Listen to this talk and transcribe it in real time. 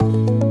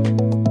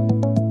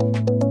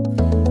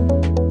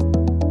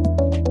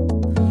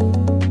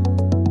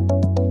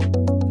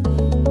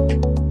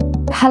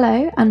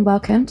and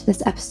welcome to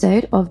this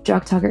episode of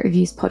Drug Target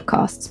Review's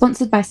podcast,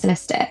 sponsored by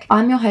Cellistic.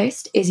 I'm your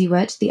host, Izzy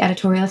Wood, the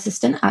editorial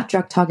assistant at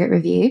Drug Target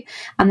Review,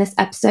 and this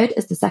episode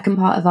is the second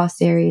part of our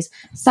series,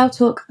 Cell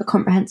Talk, a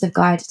comprehensive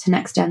guide to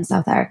next-gen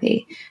cell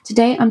therapy.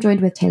 Today, I'm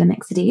joined with Taylor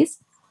Mixodes.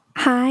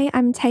 Hi,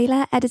 I'm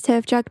Taylor, editor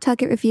of Drug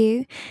Target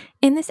Review.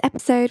 In this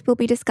episode, we'll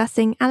be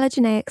discussing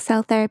allogeneic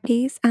cell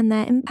therapies and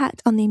their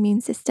impact on the immune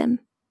system.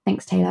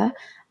 Thanks, Taylor.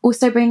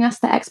 Also bringing us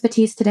the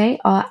expertise today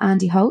are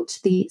Andy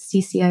Holt, the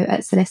CCO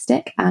at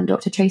Cellistic, and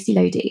Dr Tracey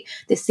Lodie,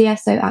 the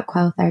CSO at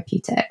Quell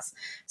Therapeutics.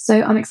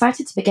 So I'm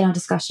excited to begin our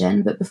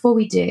discussion, but before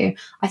we do,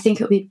 I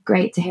think it would be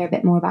great to hear a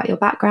bit more about your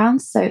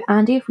background. So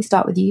Andy, if we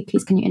start with you,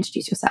 please can you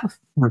introduce yourself?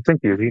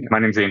 Thank you. My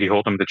name is Andy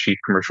Holt. I'm the Chief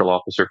Commercial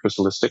Officer for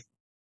Cellistic,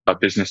 a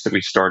business that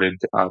we started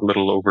a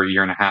little over a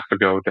year and a half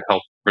ago to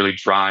help really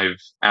drive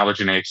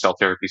allogeneic cell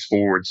therapies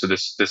forward. So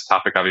this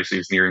topic obviously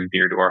is near and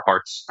dear to our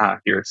hearts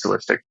here at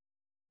Cellistic.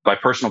 By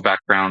personal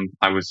background,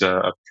 I was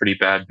a pretty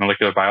bad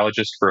molecular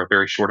biologist for a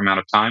very short amount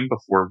of time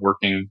before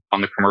working on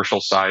the commercial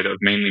side of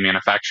mainly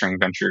manufacturing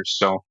ventures.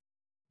 So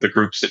the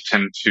groups that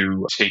tend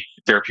to take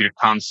therapeutic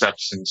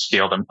concepts and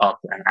scale them up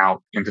and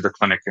out into the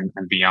clinic and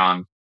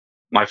beyond.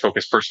 My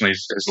focus personally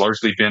has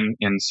largely been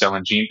in cell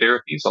and gene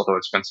therapies, although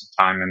I've spent some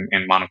time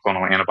in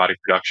monoclonal antibody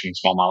production,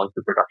 small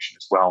molecule production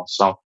as well.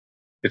 So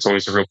it's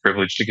always a real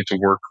privilege to get to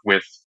work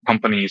with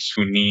companies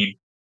who need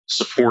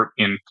support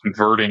in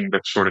converting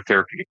that sort of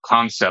therapeutic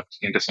concept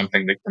into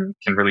something that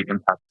can really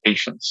impact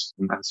patients.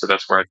 And so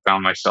that's where I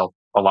found myself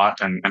a lot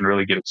and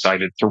really get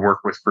excited to work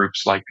with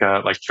groups like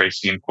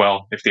Tracey and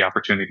Quell if the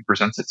opportunity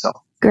presents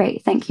itself.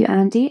 Tracey. Thank you,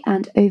 Andy.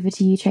 And over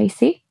to you,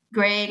 Tracey.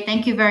 Great.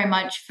 Thank you very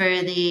much for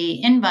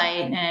the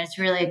invite. And it's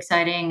really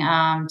exciting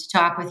to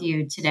talk with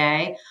you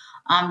today.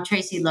 I'm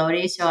Tracey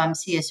Lodie, so I'm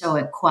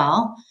CSO at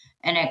Quell.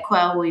 And at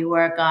Quell, we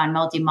work on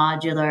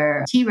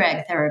multimodular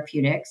Treg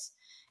therapeutics.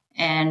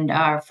 And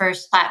our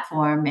first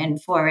platform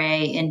and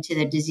foray into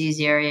the disease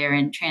area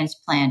in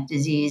transplant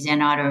disease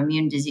and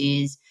autoimmune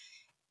disease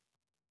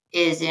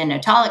is in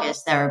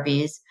autologous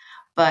therapies.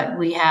 But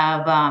we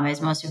have,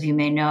 as most of you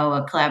may know,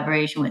 a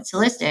collaboration with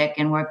Cellistic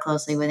and work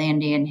closely with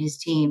Andy and his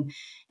team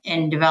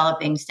in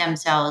developing stem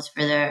cells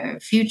for the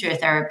future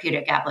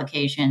therapeutic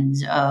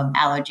applications of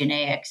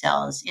allogeneic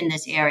cells in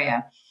this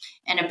area.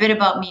 And a bit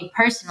about me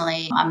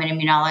personally, I'm an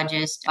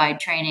immunologist by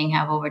training,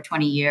 have over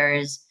 20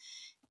 years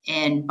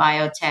in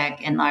biotech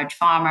and large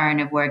pharma, and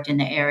have worked in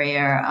the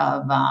area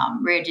of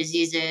rare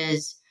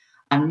diseases,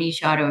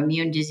 niche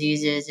autoimmune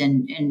diseases,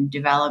 and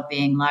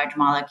developing large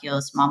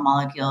molecules, small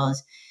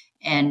molecules,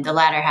 and the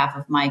latter half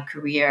of my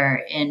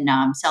career in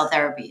cell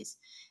therapies.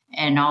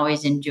 And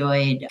always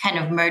enjoyed kind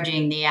of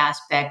merging the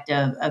aspect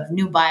of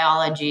new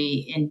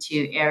biology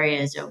into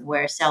areas of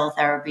where cell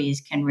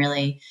therapies can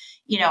really,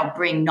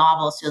 bring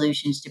novel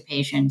solutions to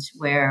patients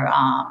where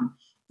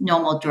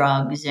normal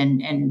drugs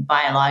and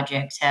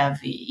biologics have,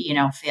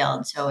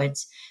 failed. So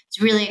it's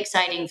a really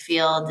exciting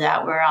field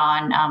that we're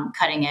on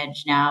cutting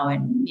edge now,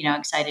 and,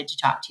 excited to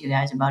talk to you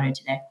guys about it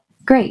today.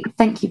 Great,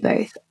 thank you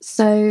both.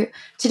 So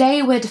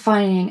today we're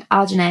defining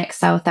allogeneic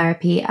cell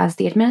therapy as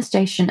the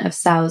administration of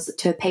cells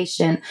to a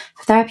patient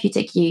for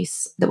therapeutic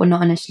use that were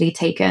not initially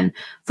taken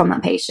from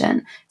that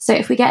patient. So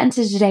if we get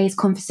into today's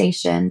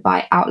conversation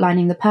by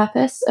outlining the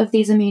purpose of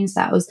these immune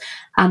cells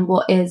and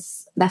what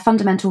is their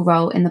fundamental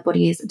role in the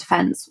body's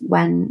defense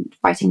when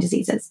fighting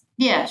diseases.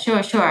 Yeah,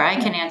 sure. I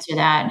can answer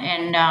that.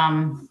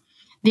 And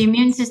the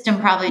immune system,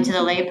 probably to the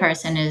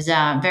layperson, is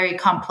a very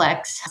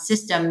complex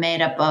system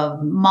made up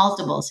of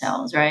multiple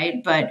cells,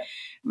 right? But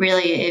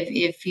really,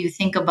 if you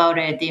think about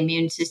it, the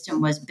immune system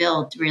was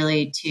built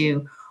really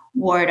to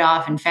ward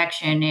off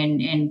infection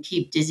and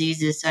keep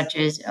diseases such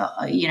as,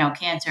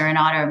 cancer and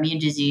autoimmune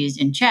disease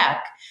in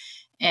check.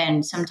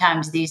 And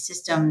sometimes these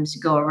systems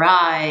go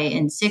awry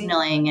in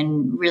signaling.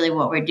 And really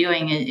what we're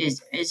doing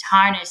is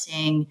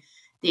harnessing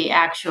the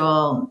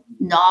actual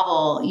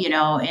novel,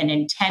 and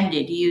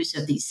intended use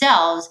of these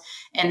cells,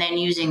 and then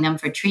using them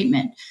for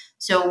treatment.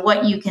 So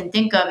what you can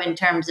think of in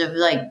terms of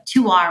like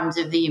two arms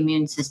of the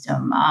immune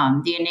system,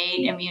 the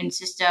innate immune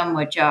system,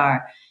 which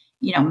are,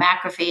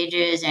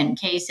 macrophages and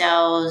K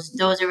cells,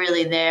 those are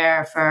really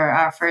there for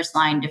our first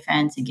line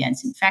defense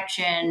against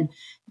infection.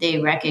 They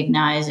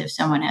recognize if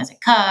someone has a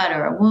cut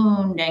or a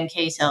wound, and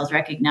K cells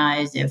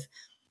recognize if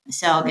a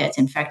cell gets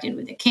infected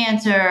with a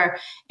cancer.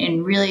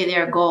 And really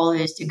their goal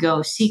is to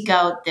go seek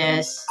out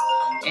this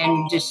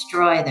and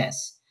destroy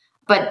this.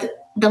 But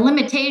the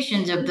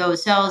limitations of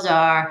those cells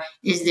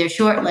is they're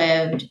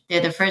short-lived,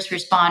 they're the first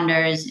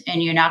responders,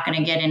 and you're not going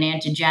to get an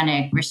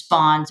antigenic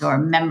response or a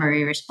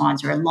memory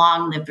response or a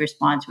long-lived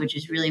response, which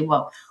is really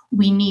what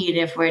we need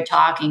if we're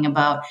talking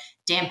about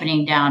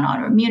dampening down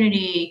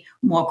autoimmunity,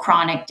 more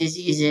chronic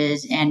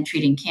diseases, and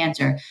treating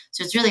cancer.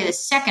 So it's really the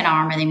second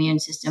arm of the immune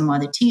system, or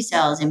the T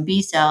cells and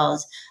B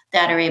cells,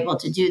 that are able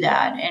to do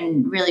that.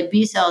 And really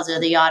B cells are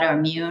the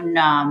autoimmune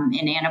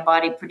and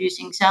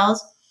antibody-producing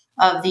cells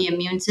of the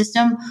immune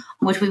system,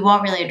 which we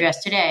won't really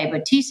address today.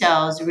 But T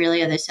cells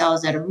really are the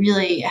cells that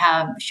really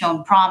have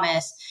shown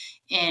promise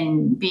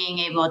in being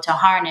able to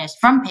harness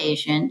from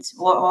patients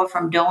or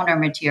from donor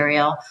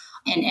material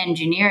and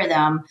engineer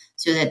them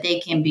so that they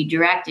can be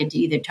directed to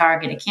either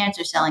target a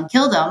cancer cell and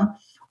kill them,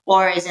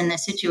 or as in the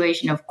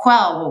situation of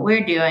Quell, what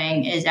we're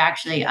doing is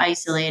actually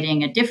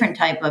isolating a different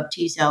type of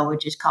T cell,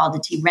 which is called the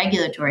T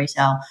regulatory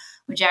cell,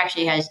 which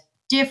actually has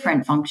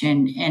different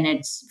function, and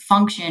its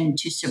function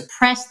to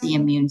suppress the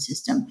immune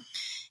system.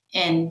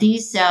 And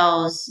these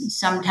cells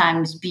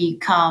sometimes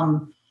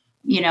become,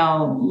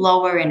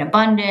 lower in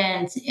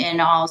abundance and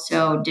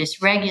also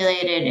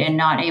dysregulated and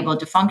not able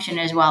to function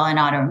as well in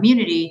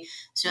autoimmunity.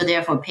 So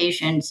therefore,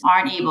 patients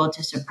aren't able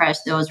to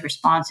suppress those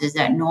responses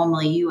that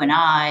normally you and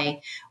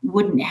I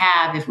wouldn't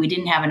have. If we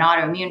didn't have an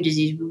autoimmune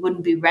disease, we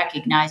wouldn't be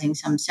recognizing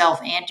some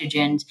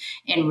self-antigens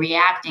and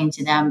reacting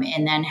to them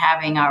and then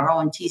having our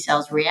own T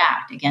cells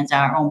react against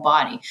our own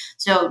body.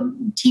 So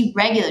T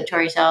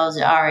regulatory cells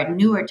are a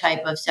newer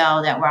type of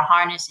cell that we're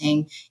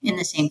harnessing in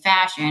the same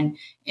fashion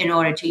in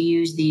order to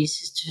use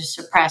these to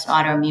suppress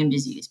autoimmune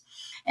disease.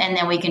 And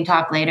then we can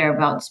talk later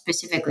about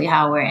specifically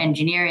how we're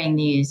engineering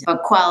these.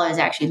 But Quell is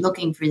actually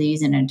looking for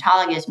these in an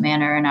autologous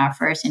manner. And our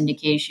first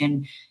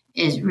indication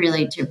is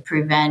really to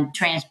prevent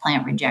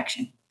transplant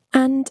rejection.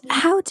 And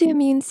how do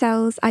immune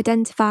cells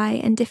identify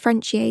and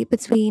differentiate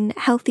between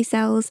healthy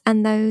cells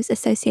and those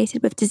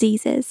associated with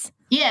diseases?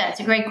 Yeah, it's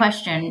a great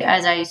question.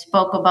 As I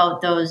spoke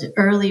about those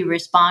early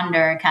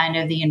responder, kind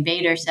of the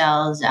invader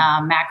cells,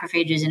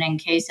 macrophages and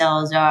NK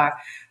cells are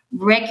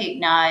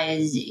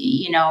recognize,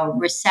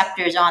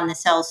 receptors on the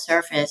cell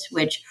surface,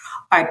 which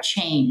are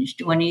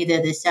changed when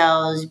either the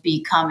cells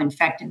become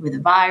infected with a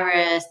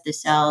virus, the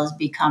cells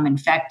become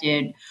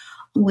infected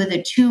with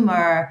a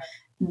tumor.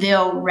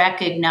 They'll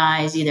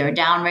recognize either a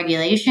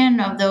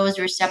downregulation of those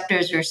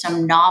receptors or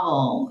some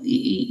novel,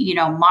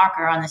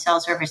 marker on the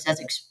cell surface that's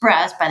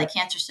expressed by the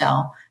cancer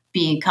cell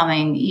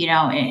becoming,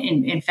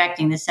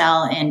 infecting the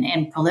cell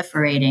and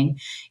proliferating,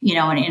 in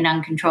an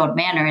uncontrolled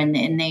manner. And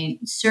they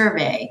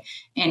survey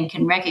and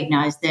can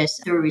recognize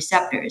this through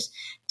receptors.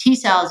 T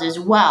cells as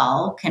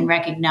well can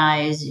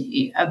recognize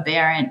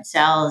aberrant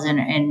cells and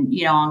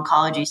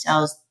oncology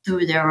cells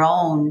through their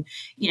own,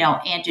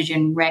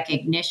 antigen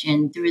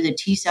recognition through the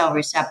T cell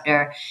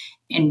receptor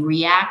and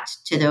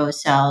react to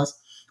those cells.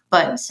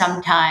 But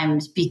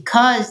sometimes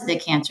because the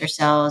cancer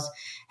cells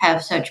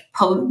have such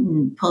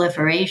potent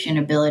proliferation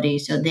ability,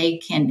 so they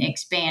can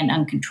expand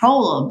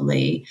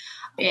uncontrollably,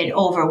 it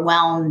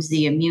overwhelms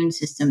the immune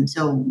system.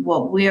 So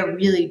what we're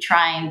really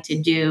trying to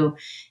do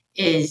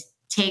is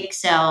take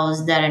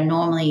cells that are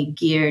normally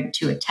geared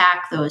to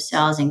attack those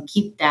cells and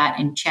keep that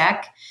in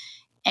check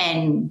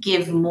and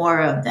give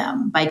more of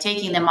them by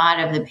taking them out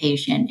of the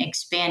patient,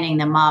 expanding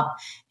them up,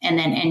 and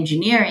then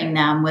engineering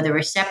them with a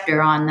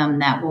receptor on them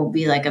that will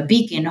be like a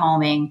beacon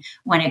homing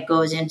when it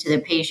goes into the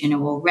patient. It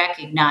will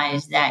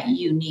recognize that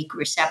unique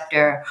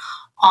receptor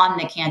on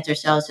the cancer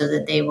cell so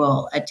that they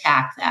will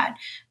attack that.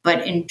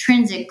 But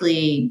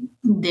intrinsically,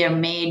 they're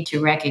made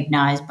to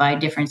recognize by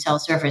different cell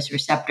surface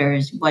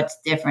receptors what's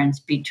the difference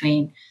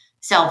between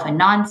self and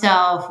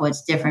non-self,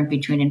 what's different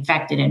between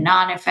infected and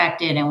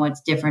non-infected, and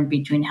what's different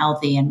between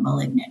healthy and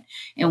malignant.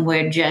 And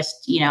we're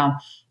just,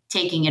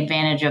 taking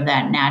advantage of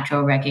that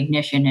natural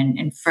recognition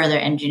and further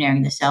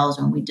engineering the cells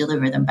when we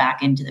deliver them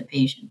back into the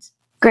patients.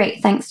 Great.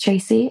 Thanks,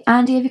 Tracey.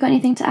 Andy, have you got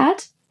anything to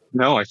add?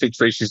 No, I think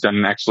Tracey's done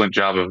an excellent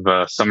job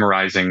of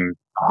summarizing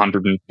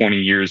 120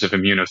 years of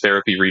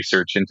immunotherapy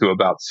research into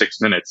about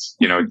 6 minutes.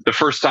 The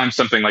first time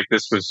something like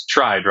this was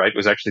tried, right,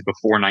 was actually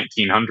before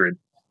 1900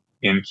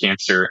 in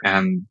cancer,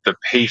 and the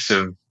pace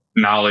of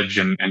knowledge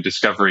and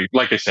discovery,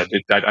 like I said,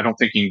 I don't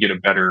think you can get a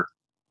better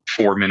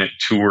 4-minute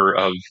tour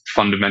of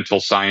fundamental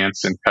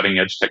science and cutting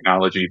edge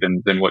technology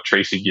than what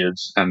Tracey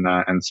gives, and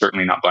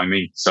certainly not by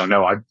me. So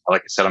no,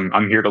 like I said,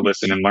 I'm here to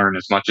listen and learn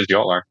as much as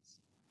y'all are.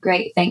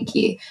 Great, thank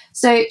you.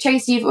 So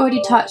Tracey, you've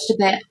already touched a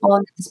bit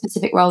on the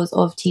specific roles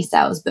of T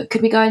cells, but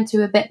could we go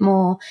into a bit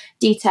more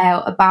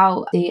detail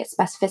about the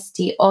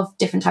specificity of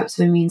different types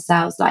of immune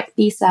cells like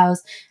B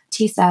cells,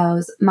 T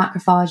cells,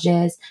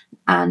 macrophages,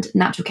 and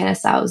natural killer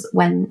cells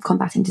when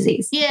combating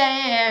disease?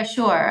 Yeah,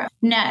 sure.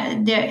 Now,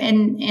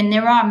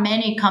 there are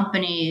many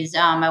companies.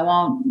 I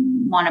won't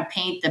want to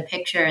paint the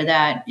picture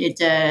that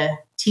it's a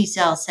T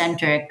cell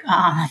centric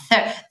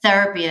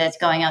therapy that's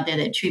going out there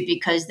that treat,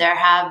 because there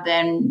have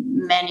been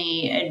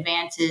many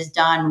advances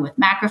done with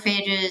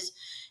macrophages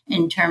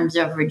in terms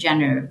of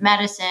regenerative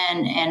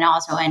medicine and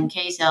also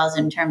NK cells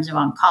in terms of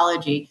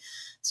oncology.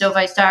 So if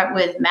I start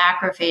with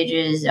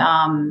macrophages,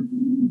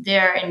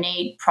 their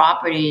innate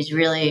properties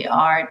really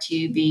are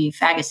to be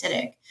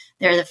phagocytic.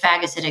 They're the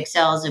phagocytic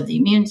cells of the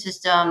immune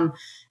system.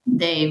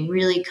 They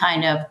really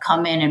kind of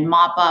come in and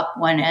mop up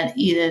when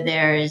either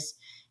there's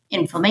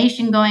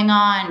inflammation going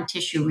on,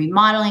 tissue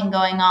remodeling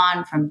going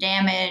on from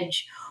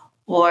damage,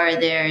 or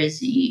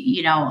there's,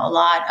 a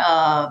lot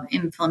of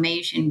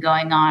inflammation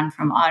going on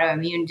from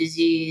autoimmune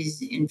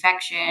disease,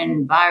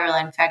 infection,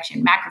 viral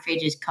infection.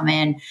 Macrophages come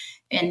in,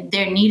 and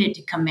they're needed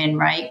to come in,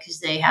 right? Because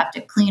they have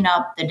to clean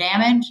up the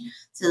damage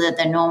so that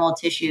the normal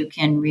tissue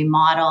can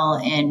remodel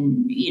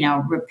and,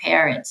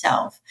 repair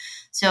itself.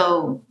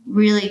 So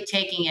really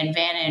taking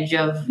advantage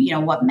of,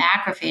 what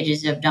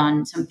macrophages have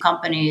done. Some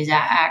companies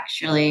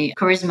actually,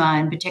 Charisma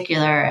in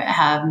particular,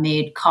 have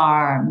made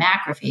CAR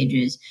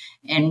macrophages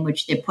in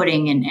which they're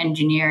putting and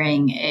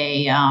engineering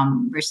a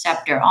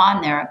receptor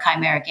on there, a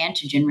chimeric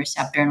antigen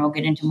receptor. And we'll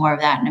get into more of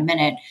that in a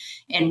minute,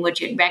 in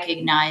which it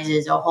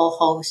recognizes a whole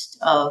host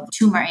of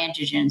tumor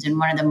antigens. And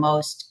one of the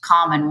most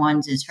common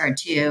ones is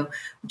HER2,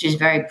 which is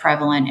very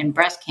prevalent in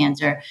breast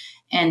cancer.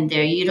 And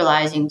they're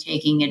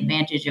taking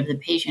advantage of the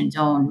patient's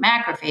own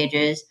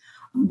macrophages,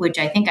 which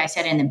I think I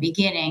said in the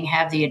beginning,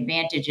 have the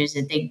advantages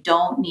that they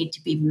don't need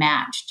to be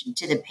matched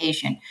to the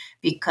patient,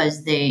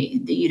 because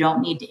you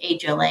don't need to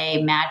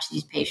HLA match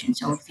these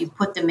patients. So if you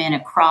put them in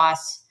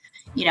across,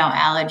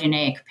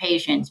 allogeneic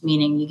patients,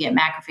 meaning you get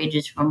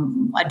macrophages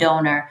from a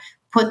donor,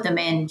 put them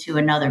into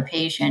another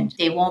patient,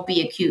 they won't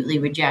be acutely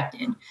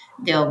rejected.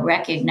 They'll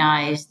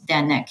recognize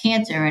then that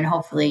cancer and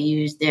hopefully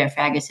use their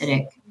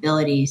phagocytic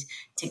abilities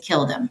to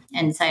kill them,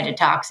 and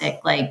cytotoxic,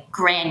 like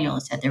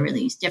granules that they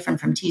release, different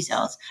from T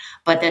cells,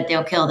 but that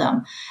they'll kill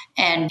them.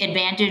 And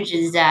advantage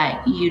is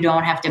that you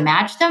don't have to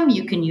match them.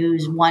 You can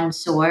use one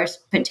source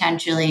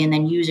potentially and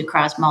then use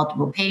across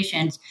multiple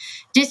patients.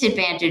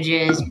 Disadvantage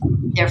is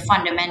they're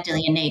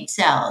fundamentally innate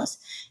cells.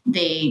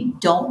 They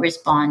don't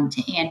respond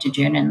to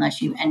antigen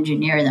unless you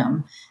engineer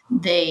them.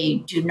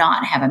 They do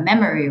not have a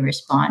memory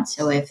response.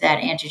 So if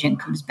that antigen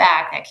comes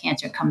back, that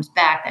cancer comes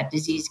back, that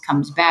disease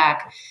comes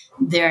back,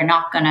 they're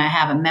not going to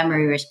have a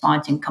memory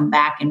response and come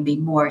back and be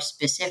more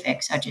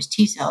specific, such as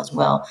T cells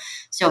will.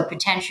 So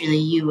potentially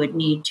you would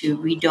need to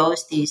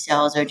redose these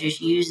cells or just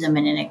use them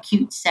in an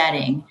acute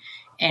setting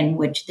in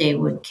which they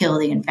would kill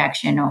the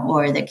infection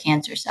or the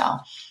cancer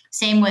cell.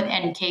 Same with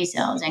NK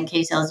cells.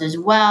 NK cells as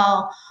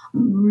well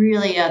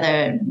really are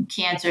the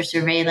cancer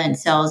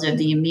surveillance cells of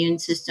the immune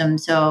system.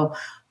 So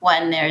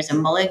when there's a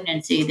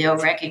malignancy, they'll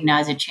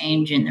recognize a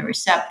change in the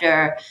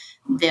receptor.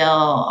 They'll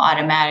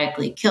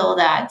automatically kill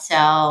that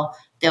cell.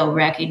 They'll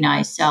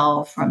recognize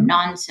self from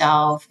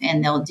non-self,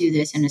 and they'll do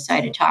this in a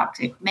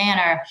cytotoxic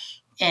manner.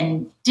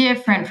 And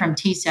different from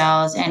T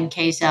cells,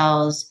 NK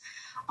cells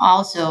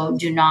also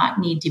do not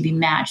need to be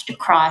matched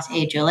across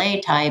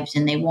HLA types,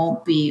 and they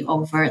won't be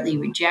overtly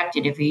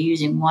rejected if you're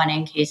using one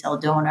NK cell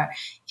donor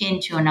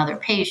into another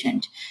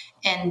patient.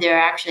 And there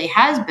actually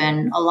has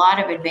been a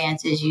lot of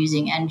advances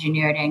using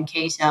engineered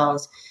NK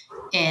cells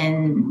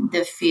in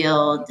the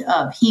field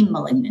of heme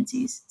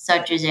malignancies,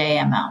 such as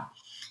AML.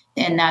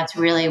 And that's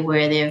really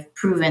where they've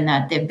proven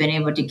that they've been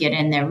able to get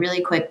in there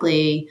really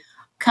quickly,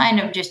 kind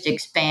of just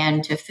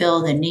expand to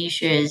fill the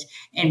niches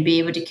and be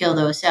able to kill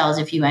those cells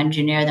if you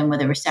engineer them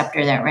with a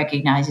receptor that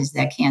recognizes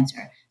that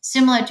cancer.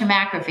 Similar to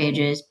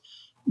macrophages,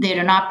 they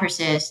do not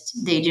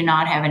persist. They do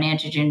not have an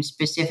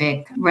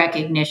antigen-specific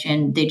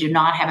recognition. They do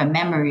not have a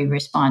memory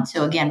response.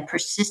 So again,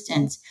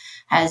 persistence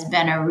has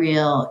been a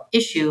real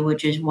issue,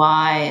 which is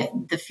why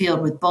the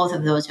field with both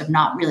of those have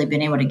not really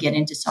been able to get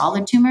into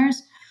solid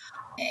tumors.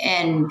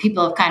 And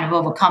people have kind of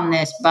overcome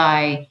this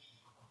by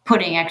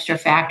putting extra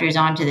factors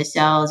onto the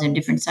cells and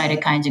different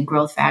cytokines and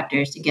growth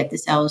factors to get the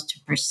cells to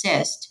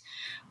persist.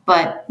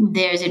 But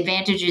there's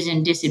advantages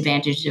and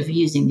disadvantages of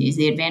using these.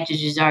 The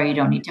advantages are you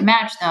don't need to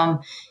match them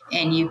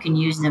and you can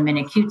use them in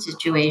acute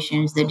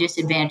situations. The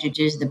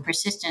disadvantages, the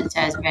persistence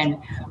has been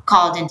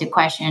called into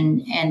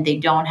question and they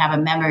don't have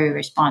a memory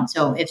response.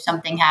 So if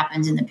something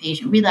happens and the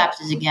patient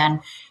relapses again,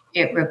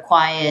 it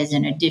requires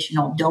an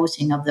additional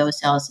dosing of those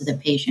cells to the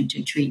patient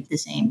to treat the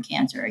same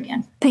cancer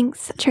again.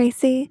 Thanks,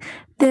 Tracey.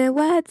 The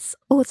words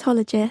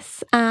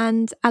autologous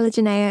and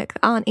allogeneic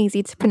aren't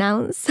easy to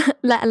pronounce,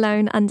 let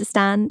alone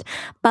understand,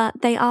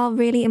 but they are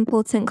really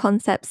important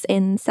concepts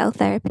in cell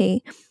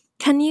therapy.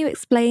 Can you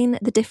explain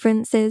the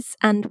differences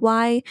and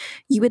why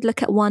you would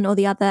look at one or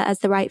the other as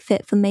the right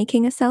fit for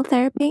making a cell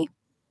therapy?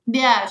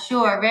 Yeah,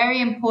 sure.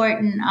 Very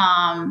important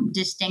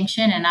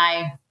distinction. And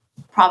I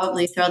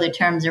probably throw the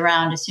terms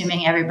around,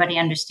 assuming everybody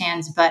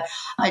understands. But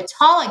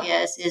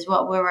autologous is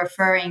what we're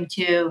referring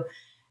to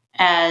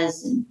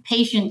as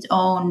patient's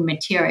own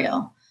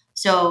material.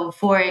 So,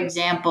 for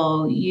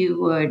example,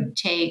 you would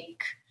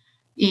take,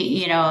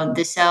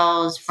 the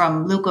cells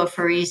from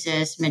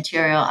leukapheresis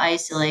material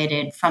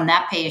isolated from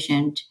that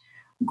patient,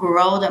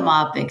 grow them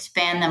up,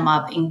 expand them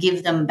up, and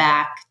give them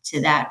back to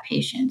that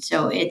patient.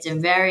 So it's a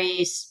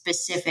very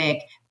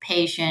specific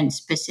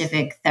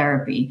patient-specific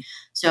therapy.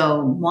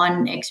 So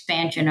one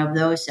expansion of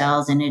those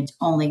cells, and it's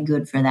only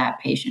good for that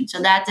patient.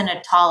 So that's an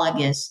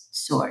autologous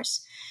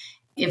source.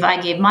 If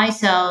I gave my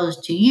cells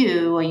to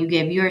you or you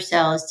gave your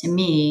cells to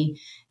me,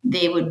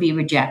 they would be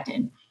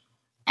rejected.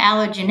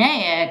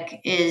 Allogeneic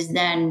is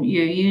then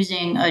you're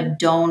using a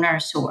donor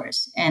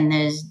source, and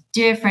there's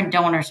different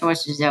donor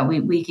sources that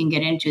we can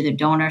get into. The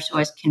donor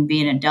source can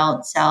be an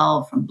adult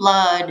cell from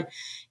blood,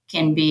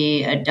 can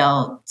be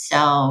adult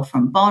cell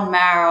from bone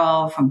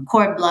marrow, from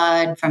cord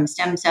blood, from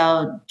stem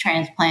cell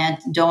transplant,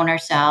 donor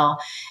cell,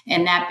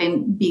 and that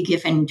be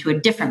given to a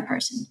different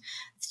person.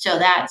 So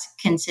that's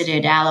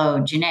considered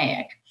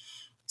allogeneic.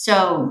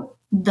 So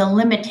the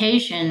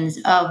limitations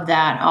of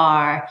that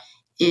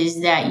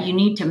is that you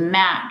need to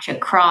match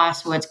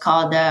across what's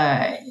called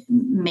the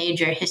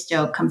major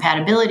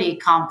histocompatibility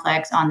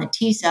complex on the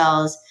T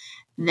cells,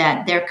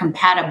 that they're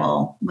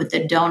compatible with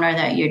the donor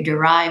that you're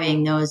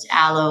deriving those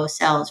allo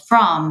cells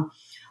from,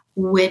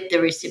 with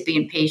the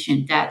recipient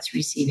patient that's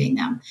receiving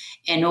them,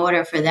 in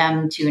order for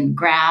them to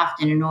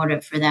engraft and in order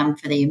for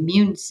the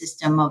immune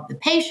system of the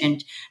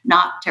patient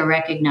not to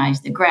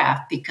recognize the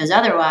graft. Because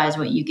otherwise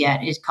what you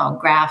get is called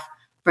graft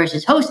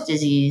versus host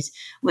disease,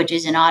 which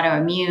is an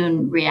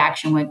autoimmune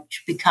reaction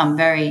which become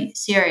very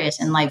serious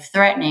and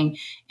life-threatening,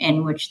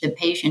 in which the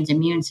patient's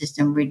immune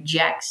system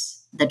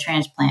rejects the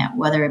transplant,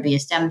 whether it be a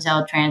stem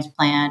cell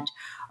transplant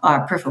or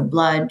a peripheral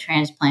blood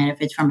transplant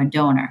if it's from a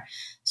donor.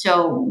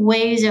 So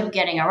ways of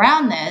getting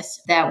around this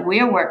that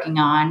we're working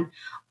on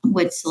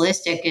with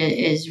Cellistic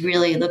is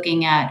really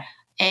looking at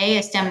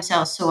a stem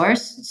cell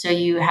source. So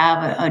you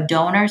have a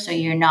donor, so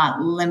you're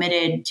not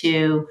limited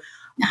to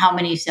how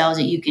many cells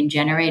that you can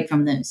generate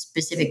from the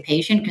specific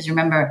patient. Because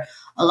remember,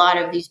 a lot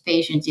of these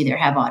patients either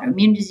have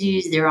autoimmune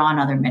disease, they're on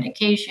other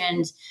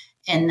medications.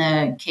 In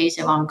the case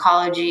of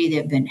oncology,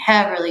 they've been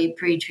heavily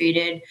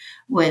pretreated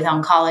with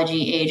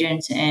oncology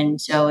agents,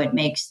 and so it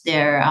makes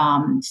their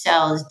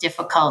cells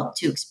difficult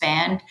to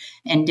expand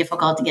and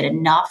difficult to get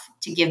enough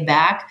to give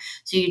back.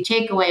 So you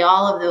take away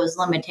all of those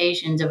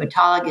limitations of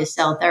autologous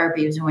cell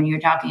therapies when you're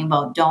talking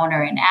about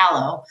donor and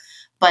allo,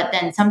 but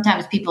then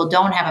sometimes people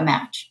don't have a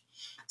match.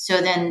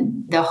 So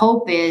then the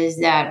hope is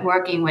that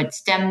working with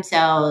stem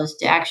cells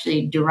to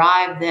actually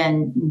derive,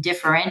 then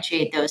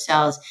differentiate those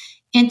cells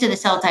into the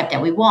cell type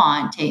that we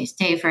want,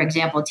 say, for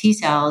example, T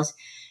cells,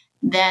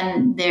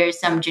 then there's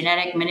some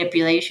genetic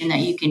manipulation that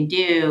you can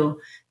do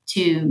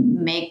to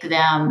make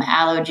them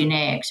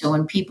allogeneic. So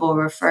when people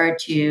refer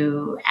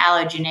to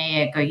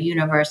allogeneic or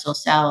universal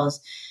cells,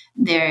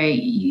 they're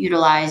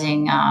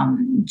utilizing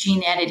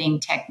gene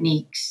editing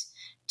techniques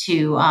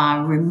to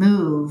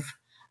remove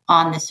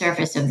on the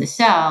surface of the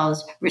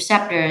cells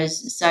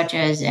receptors such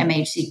as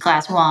MHC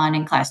class 1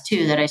 and class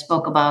 2 that I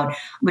spoke about,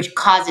 which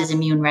causes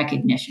immune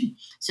recognition.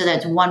 So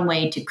that's one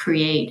way to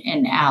create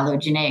an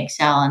allogeneic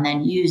cell and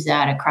then use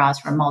that across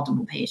for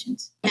multiple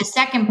patients. The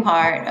second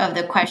part of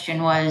the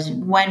question was,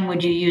 when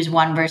would you use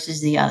one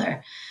versus the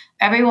other?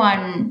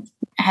 Everyone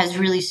has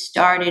really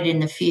started in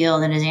the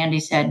field, and as Andy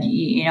said,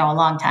 a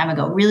long time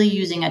ago, really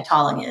using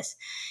autologous.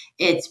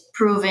 It's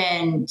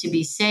proven to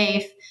be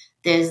safe.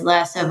 There's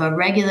less of a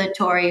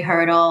regulatory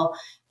hurdle,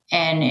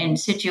 and in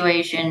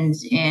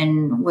situations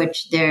in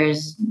which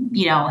there's,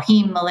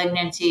 heme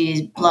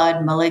malignancies, blood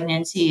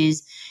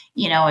malignancies,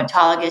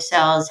 autologous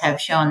cells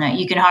have shown that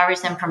you can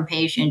harvest them from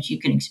patients, you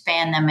can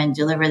expand them and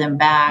deliver them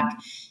back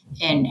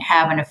and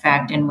have an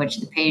effect in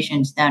which the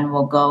patients then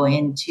will go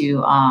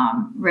into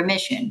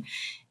remission.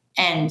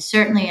 And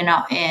certainly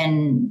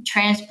in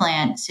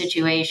transplant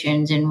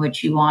situations in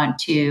which you want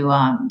to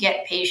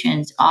get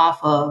patients off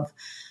of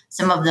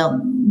some of the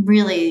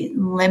really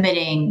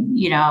limiting,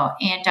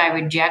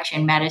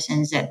 anti-rejection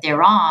medicines that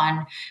they're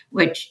on,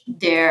 which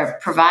they're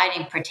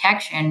providing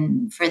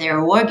protection for their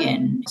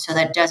organ so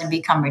that it doesn't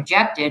become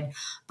rejected.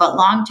 But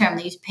long-term,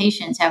 these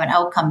patients have an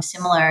outcome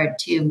similar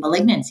to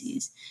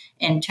malignancies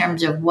in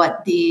terms of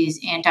what these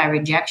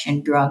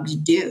anti-rejection drugs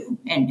do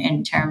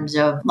in terms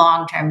of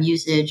long-term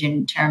usage,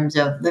 in terms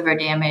of liver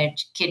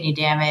damage, kidney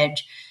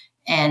damage,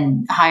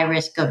 and high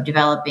risk of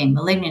developing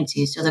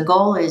malignancies. So the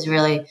goal is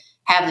really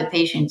have the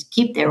patients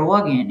keep their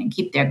organ and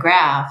keep their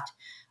graft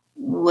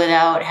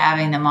without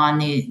having them on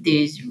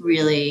these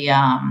really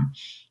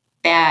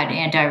bad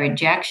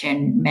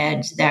anti-rejection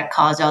meds that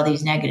cause all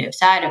these negative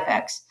side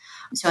effects.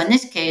 So in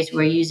this case,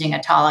 we're using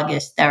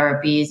autologous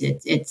therapies.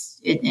 It's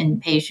in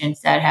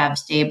patients that have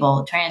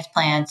stable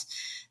transplants.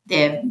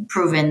 They've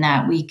proven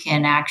that we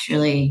can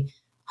actually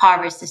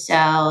harvest the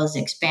cells,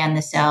 expand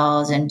the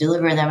cells, and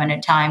deliver them in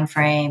a time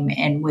frame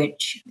in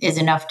which is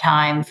enough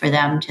time for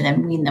them to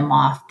then wean them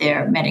off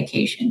their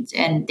medications.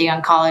 And the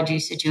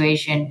oncology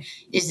situation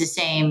is the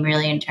same,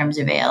 really, in terms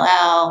of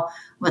ALL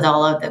with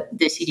all of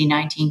the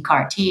CD19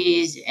 CAR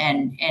Ts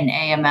and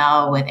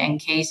AML with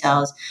NK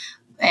cells.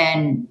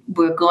 And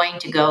we're going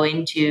to go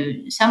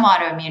into some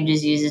autoimmune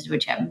diseases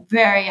which have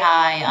very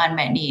high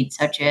unmet needs,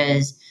 such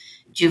as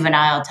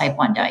juvenile type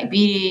 1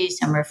 diabetes,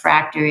 some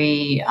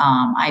refractory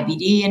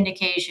IBD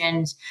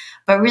indications.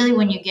 But really,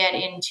 when you get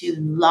into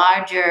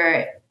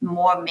larger,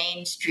 more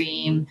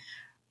mainstream,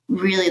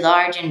 really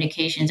large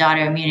indications,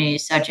 autoimmunity,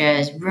 such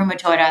as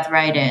rheumatoid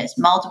arthritis,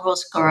 multiple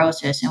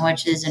sclerosis, in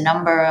which there's a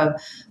number of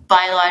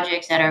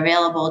biologics that are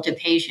available to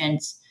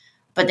patients,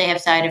 but they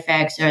have side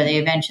effects or they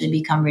eventually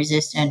become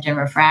resistant and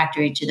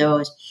refractory to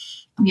those.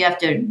 You have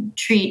to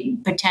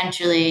treat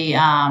potentially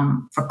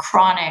for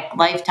chronic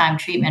lifetime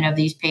treatment of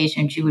these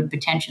patients. You would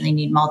potentially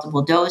need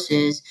multiple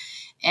doses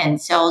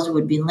and cells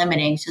would be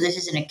limiting. So this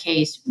isn't a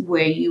case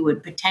where you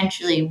would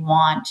potentially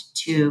want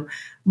to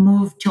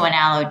move to an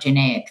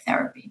allogeneic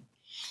therapy.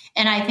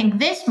 And I think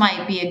this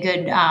might be a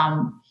good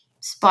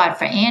spot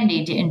for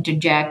Andy to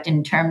interject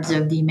in terms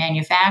of the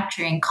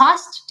manufacturing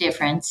cost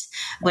difference,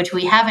 which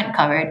we haven't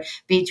covered,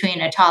 between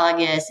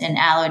autologous and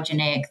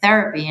allogeneic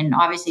therapy. And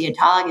obviously,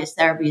 autologous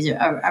therapies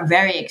are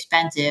very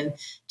expensive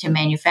to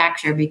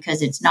manufacture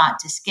because it's not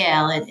to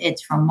scale.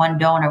 It's from one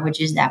donor, which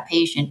is that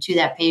patient, to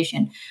that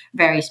patient,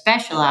 very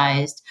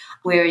specialized.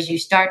 Whereas you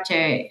start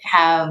to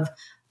have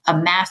a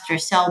master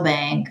cell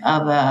bank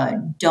of a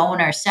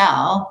donor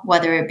cell,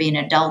 whether it be an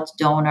adult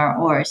donor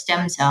or a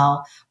stem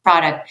cell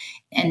product,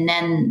 and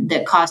then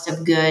the cost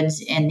of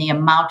goods and the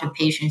amount of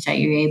patients that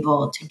you're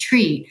able to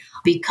treat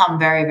become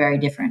very, very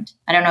different.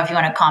 I don't know if you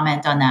want to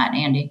comment on that,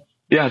 Andy.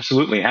 Yeah,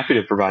 absolutely. Happy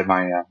to provide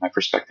my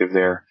perspective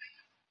there.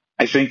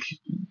 I think,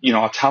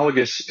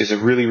 autologous is a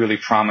really, really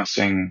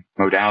promising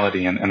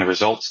modality, and the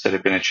results that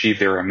have been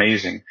achieved there are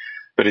amazing,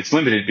 but it's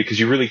limited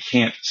because you really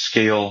can't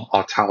scale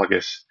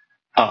autologous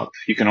up.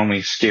 You can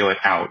only scale it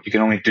out. You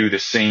can only do the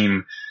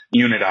same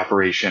unit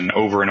operation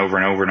over and over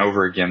and over and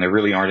over again. There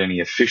really aren't any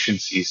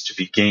efficiencies to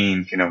be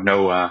gained,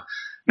 no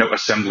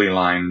assembly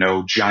line,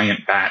 no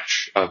giant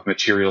batch of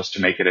materials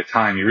to make at a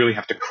time. You really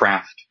have to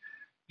craft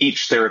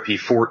each therapy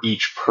for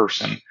each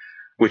person,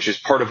 which is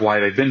part of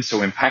why they've been so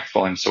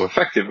impactful and so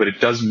effective. But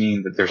it does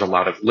mean that there's a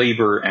lot of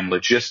labor and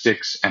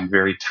logistics and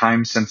very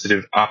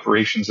time-sensitive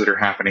operations that are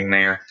happening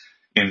there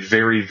in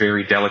very,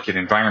 very delicate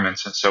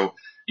environments. And so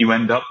you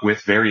end up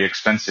with very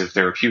expensive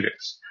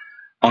therapeutics.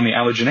 On the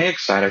allogeneic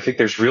side, I think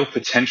there's real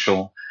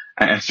potential,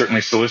 and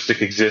certainly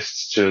Cellistic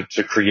exists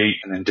to create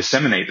and then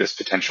disseminate this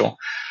potential,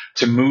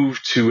 to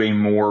move to a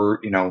more,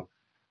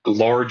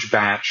 large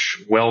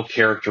batch,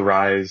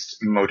 well-characterized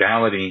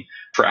modality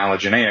for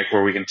allogeneic,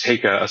 where we can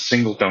take a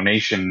single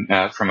donation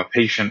from a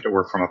patient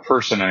or from a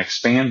person and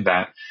expand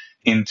that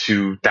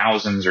into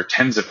thousands or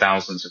tens of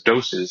thousands of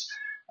doses.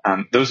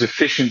 Those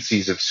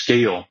efficiencies of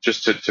scale,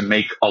 just to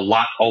make a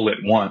lot all at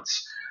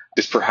once,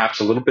 is perhaps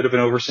a little bit of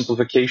an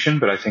oversimplification,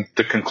 but I think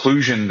the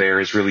conclusion there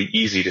is really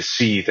easy to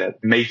see, that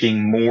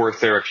making more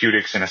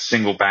therapeutics in a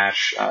single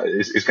batch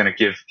is going to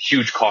give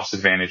huge cost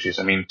advantages.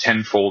 I mean,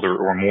 tenfold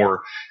or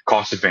more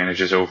cost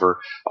advantages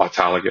over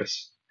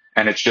autologous.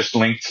 And it's just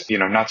linked,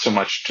 not so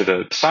much to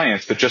the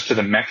science, but just to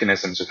the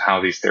mechanisms of how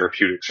these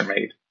therapeutics are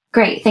made.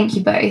 Great, thank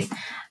you both.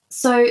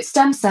 So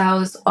stem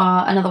cells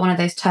are another one of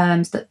those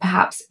terms that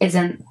perhaps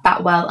isn't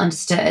that well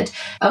understood.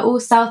 Are all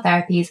cell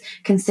therapies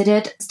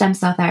considered stem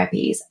cell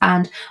therapies?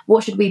 And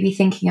what should we be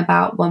thinking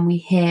about when we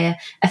hear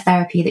a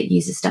therapy that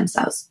uses stem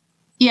cells?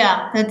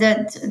 Yeah,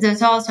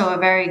 that's also a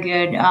very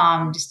good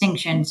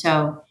distinction.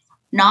 So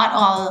not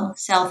all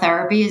cell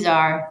therapies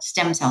are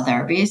stem cell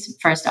therapies,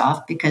 first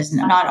off, because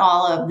not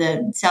all of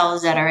the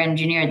cells that are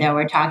engineered that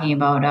we're talking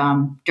about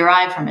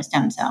derive from a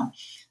stem cell.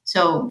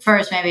 So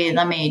first, maybe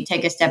let me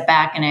take a step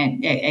back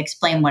and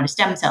explain what a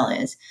stem cell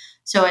is.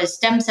 So a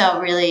stem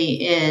cell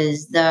really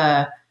is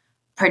the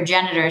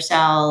progenitor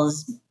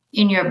cells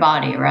in your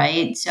body,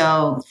 right?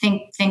 So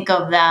think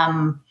of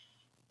them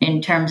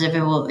in terms of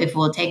if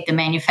we'll take the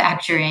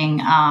manufacturing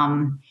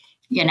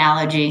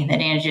analogy that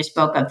Anna just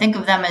spoke of. Think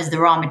of them as the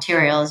raw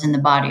materials in the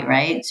body,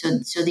 right?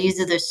 So these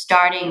are the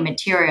starting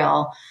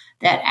material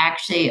that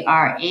actually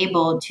are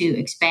able to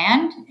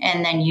expand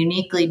and then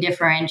uniquely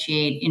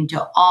differentiate into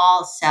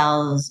all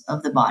cells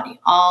of the body,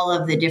 all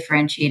of the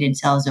differentiated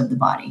cells of the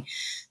body.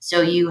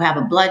 So you have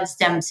a blood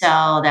stem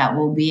cell that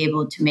will be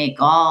able to make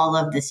all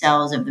of the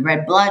cells of the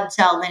red blood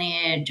cell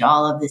lineage,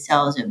 all of the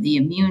cells of the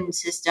immune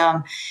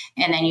system.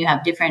 And then you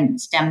have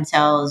different stem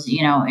cells,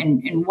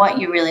 and what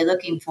you're really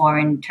looking for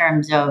in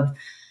terms of,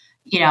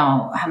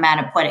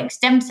 hematopoietic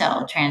stem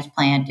cell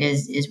transplant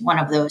is one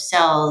of those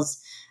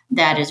cells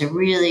that is a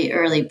really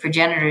early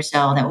progenitor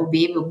cell that will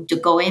be able to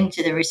go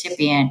into the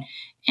recipient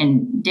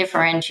and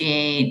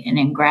differentiate and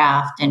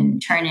engraft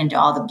and turn into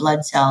all the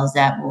blood cells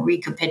that will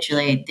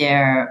recapitulate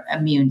their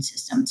immune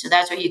system. So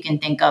that's what you can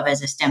think of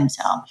as a stem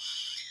cell.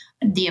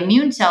 The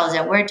immune cells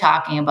that we're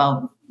talking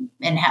about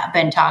and have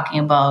been talking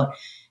about,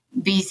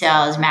 B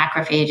cells,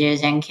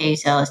 macrophages, NK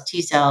cells,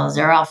 T cells,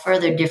 are all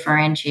further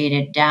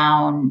differentiated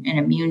down an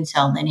immune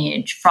cell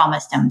lineage from a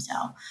stem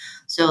cell.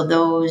 So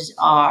those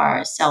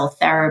are cell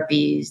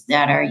therapies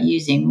that are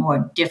using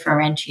more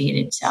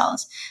differentiated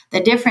cells.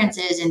 The difference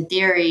is, in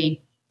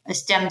theory, a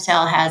stem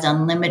cell has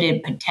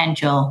unlimited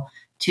potential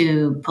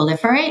to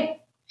proliferate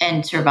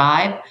and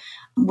survive,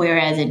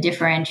 whereas a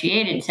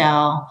differentiated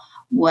cell,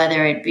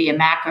 whether it be a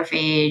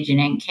macrophage,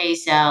 an NK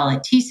cell, a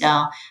T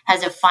cell,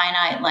 has a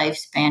finite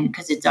lifespan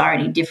because it's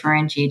already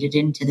differentiated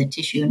into the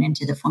tissue and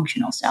into the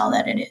functional cell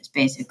that it is,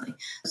 basically.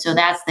 So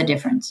that's the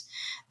difference.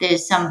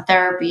 There's some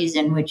therapies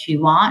in which you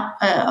want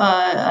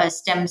a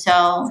stem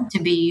cell to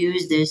be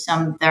used. There's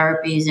some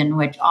therapies in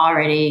which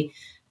already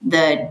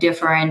the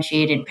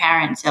differentiated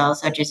parent cell,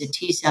 such as a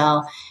T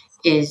cell,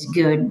 is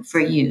good for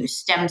use.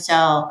 Stem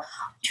cell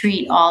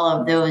treat all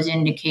of those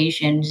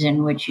indications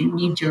in which you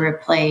need to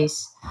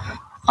replace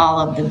all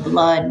of the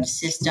blood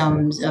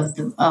systems of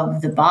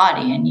the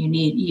body, and you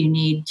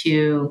need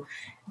to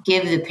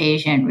give the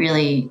patient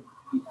really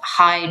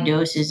high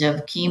doses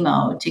of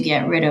chemo to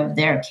get rid of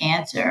their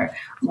cancer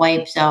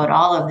wipes out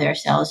all of their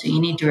cells. So you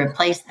need to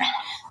replace that.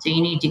 So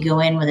you need to go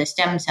in with a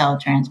stem cell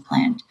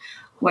transplant.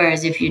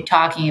 Whereas if you're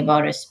talking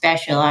about a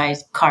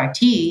specialized CAR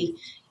T,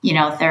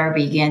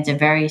 therapy against a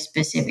very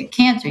specific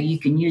cancer, you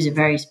can use a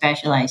very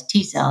specialized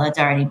T cell that's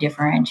already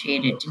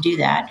differentiated to do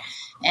that.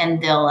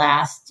 And they'll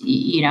last,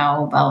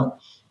 about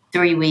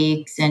 3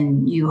 weeks,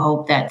 and you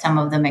hope that some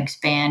of them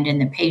expand in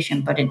the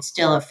patient, but it's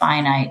still a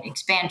finite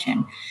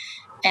expansion.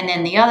 And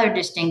then the other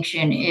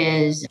distinction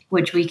is,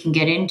 which we can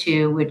get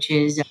into, which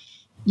is,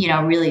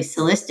 really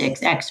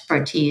Cellistic's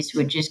expertise,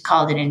 which is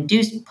called an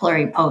induced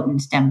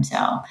pluripotent stem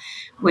cell,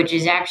 which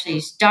is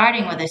actually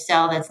starting with a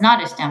cell that's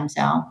not a stem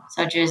cell,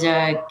 such as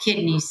a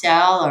kidney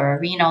cell or a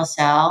renal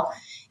cell,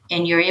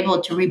 and you're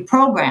able to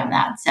reprogram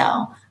that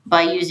cell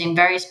by using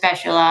very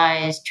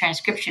specialized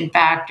transcription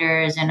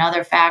factors and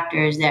other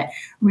factors that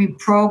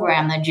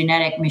reprogram the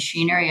genetic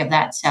machinery of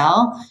that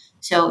cell.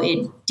 So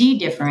it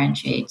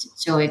de-differentiates.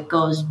 So it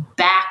goes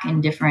back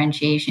in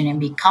differentiation and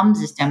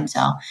becomes a stem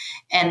cell.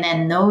 And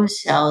then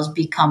those cells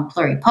become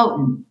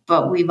pluripotent,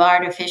 but we've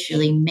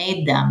artificially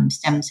made them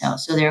stem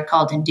cells. So they're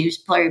called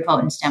induced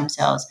pluripotent stem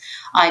cells,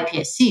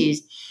 iPSCs.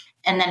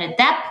 And then at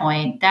that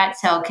point, that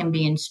cell can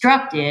be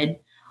instructed,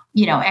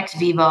 ex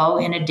vivo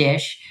in a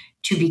dish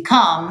to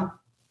become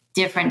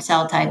different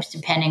cell types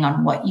depending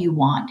on what you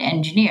want to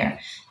engineer.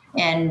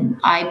 And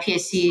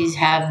iPSCs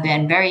have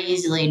been very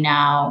easily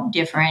now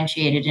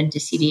differentiated into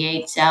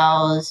CD8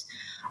 cells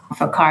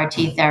for CAR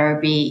T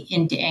therapy,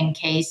 into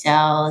NK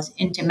cells,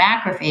 into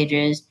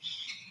macrophages.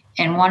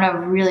 And one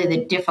of really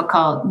the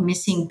difficult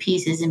missing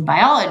pieces in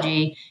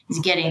biology is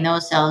getting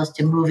those cells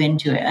to move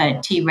into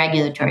a T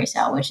regulatory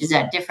cell, which is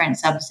that different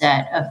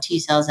subset of T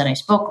cells that I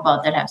spoke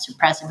about that have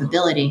suppressive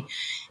ability.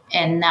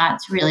 And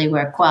that's really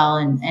where Quell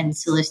and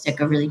Cellistic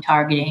are really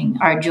targeting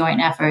our joint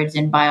efforts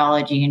in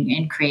biology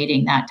and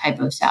creating that type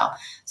of cell.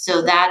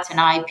 So that's an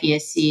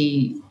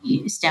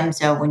iPSC stem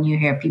cell. When you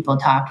hear people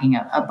talking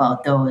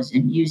about those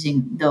and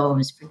using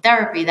those for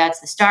therapy, that's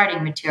the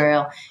starting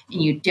material,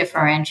 and you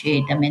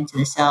differentiate them into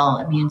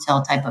the immune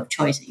cell type of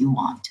choice that you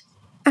want.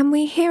 And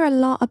we hear a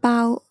lot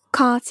about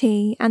CAR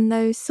T and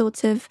those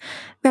sorts of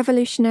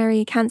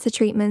revolutionary cancer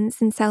treatments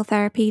and cell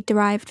therapy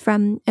derived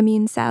from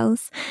immune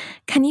cells.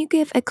 Can you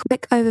give a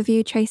quick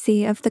overview,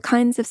 Tracey, of the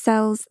kinds of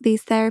cells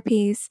these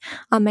therapies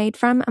are made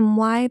from and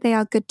why they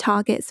are good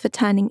targets for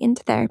turning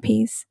into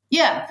therapies?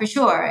 Yeah, for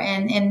sure.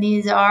 And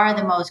these are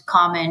the most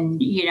common,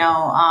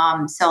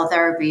 cell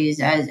therapies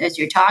as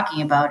you're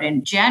talking about.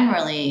 And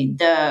generally,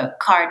 the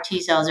CAR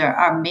T cells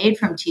are made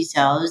from T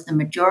cells. The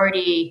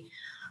majority,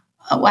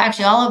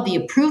 actually, all of the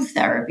approved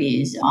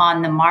therapies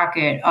on the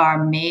market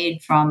are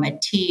made from a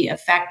T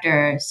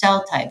effector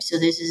cell type. So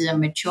this is a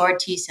mature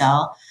T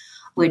cell,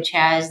 which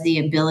has the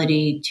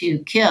ability to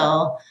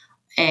kill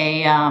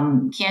a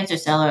cancer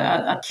cell,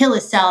 or kill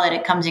a cell that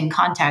it comes in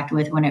contact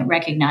with when it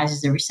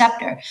recognizes the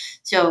receptor.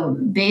 So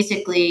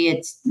basically,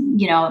 it's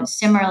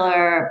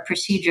similar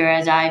procedure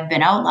as I've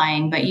been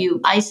outlining, but you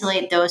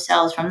isolate those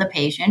cells from the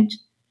patient,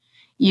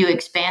 you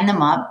expand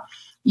them up,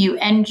 you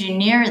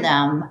engineer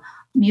them.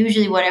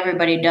 Usually what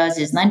everybody does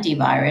is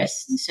lentivirus.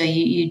 So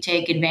you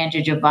take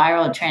advantage of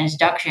viral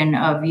transduction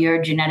of your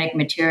genetic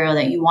material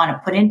that you want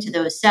to put into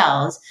those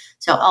cells.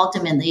 So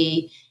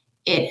ultimately,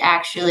 it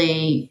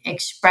actually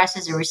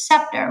expresses a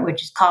receptor,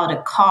 which is called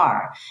a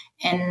CAR,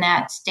 and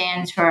that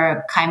stands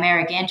for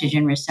chimeric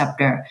antigen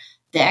receptor.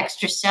 The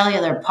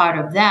extracellular part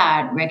of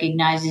that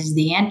recognizes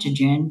the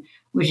antigen,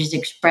 which is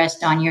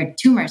expressed on your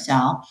tumor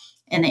cell.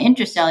 And the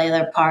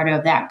intracellular part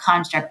of that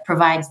construct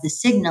provides the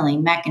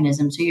signaling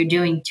mechanism. So you're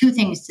doing two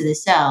things to the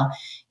cell.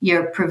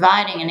 You're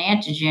providing an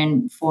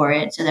antigen for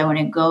it so that when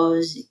it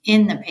goes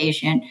in the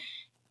patient,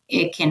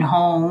 it can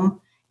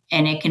home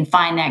and it can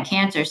find that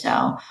cancer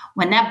cell.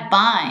 When that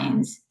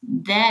binds,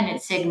 then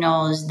it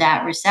signals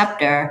that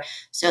receptor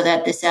so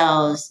that the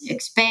cells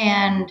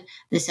expand,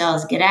 the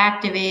cells get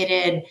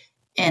activated,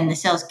 and the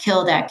cells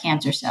kill that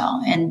cancer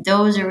cell. And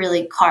those are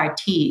really CAR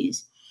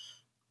Ts.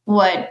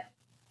 What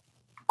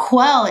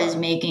Quell is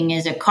making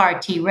is a CAR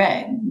T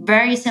reg,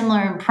 very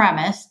similar in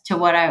premise to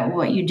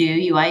what you do.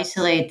 You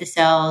isolate the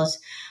cells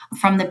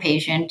from the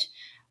patient,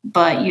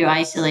 but you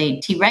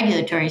isolate T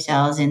regulatory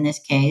cells in this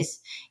case.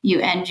 You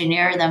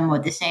engineer them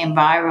with the same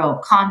viral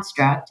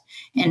construct,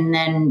 and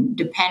then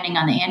depending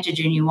on the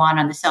antigen you want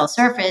on the cell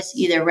surface,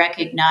 either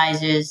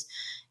recognizes,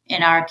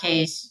 in our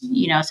case,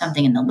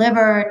 something in the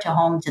liver to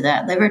home to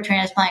that liver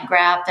transplant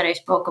graft that I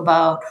spoke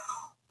about,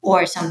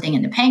 or something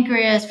in the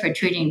pancreas for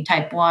treating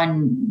type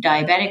 1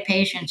 diabetic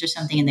patients, or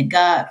something in the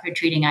gut for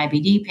treating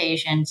IBD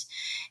patients.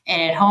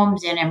 And it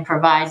homes in and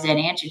provides that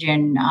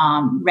antigen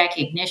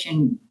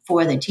recognition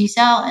for the T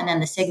cell, and then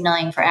the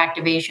signaling for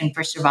activation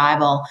for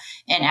survival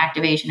and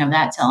activation of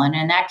that cell. And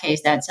in that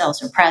case, that cell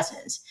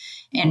suppresses.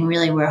 And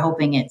really, we're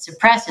hoping it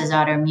suppresses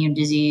autoimmune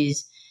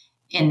disease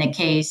in the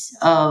case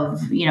of,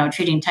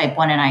 treating type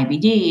 1 and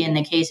IBD. In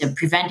the case of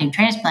preventing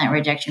transplant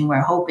rejection,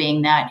 we're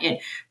hoping that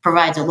it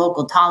provides a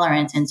local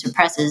tolerance and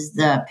suppresses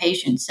the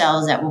patient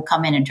cells that will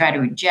come in and try to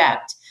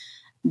reject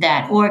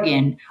that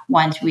organ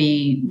once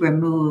we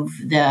remove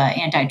the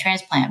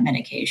anti-transplant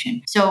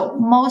medication. So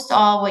most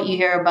all what you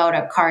hear about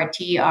a CAR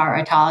T are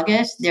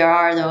autologous. There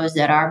are those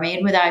that are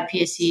made with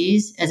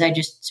iPSCs, as I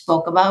just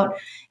spoke about,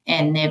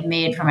 and they're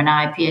made from an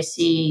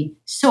iPSC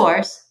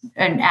source,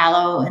 an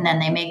allo, and then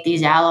they make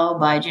these allo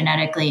by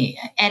genetically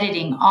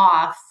editing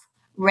off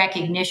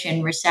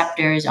recognition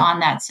receptors on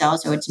that cell,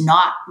 so it's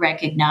not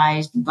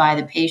recognized by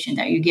the patient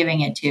that you're giving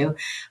it to.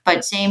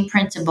 But same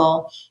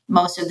principle,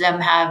 most of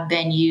them have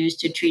been used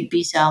to treat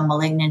B-cell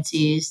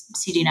malignancies.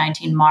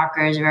 CD19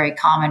 marker is a very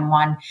common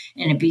one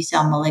in a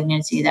B-cell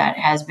malignancy that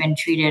has been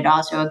treated,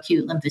 also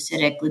acute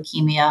lymphocytic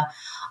leukemia,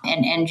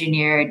 and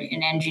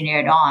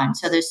engineered on.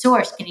 So the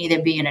source can either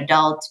be an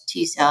adult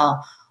T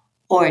cell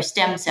or a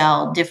stem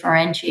cell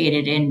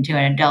differentiated into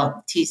an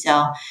adult T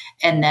cell,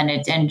 and then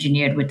it's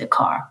engineered with the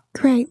CAR.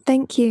 Great,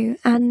 thank you.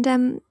 And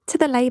to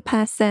the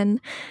layperson,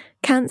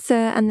 cancer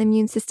and the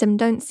immune system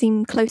don't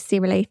seem closely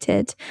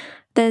related.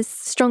 There's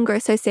stronger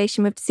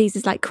association with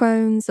diseases like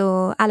Crohn's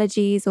or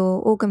allergies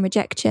or organ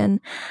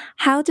rejection.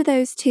 How do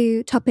those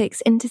two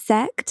topics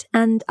intersect?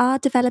 And are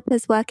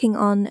developers working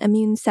on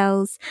immune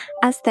cells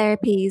as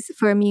therapies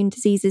for immune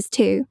diseases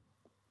too?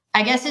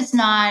 I guess it's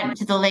not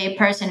to the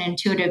layperson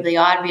intuitively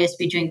obvious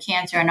between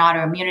cancer and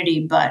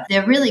autoimmunity, but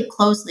they're really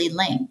closely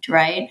linked,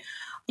 right?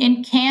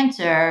 In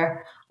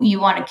cancer,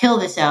 you want to kill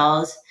the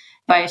cells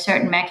by a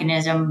certain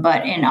mechanism,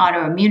 but in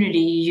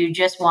autoimmunity, you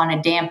just want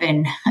to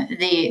dampen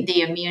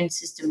the immune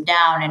system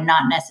down and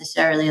not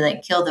necessarily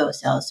like kill those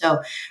cells.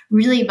 So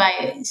really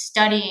by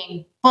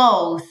studying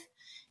both,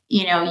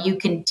 you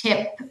can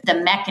tip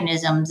the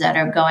mechanisms that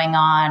are going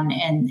on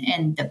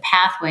and the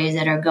pathways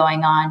that are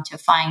going on to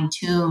fine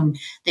tune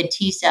the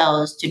T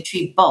cells to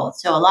treat both.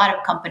 So a lot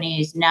of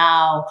companies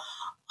now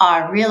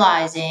are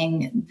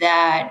realizing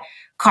that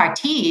CAR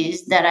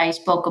Ts that I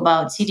spoke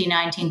about,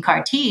 CD19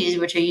 CAR Ts,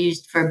 which are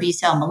used for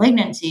B-cell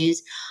malignancies,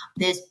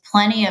 there's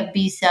plenty of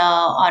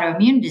B-cell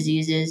autoimmune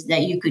diseases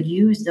that you could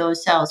use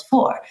those cells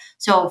for.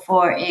 So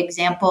for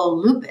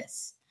example,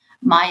 lupus,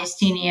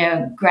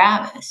 myasthenia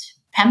gravis,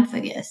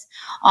 pemphigus,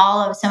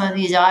 all of some of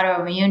these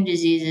autoimmune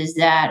diseases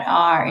that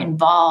are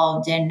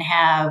involved and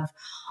have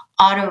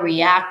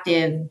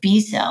autoreactive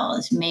B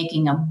cells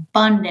making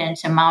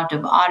abundant amount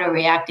of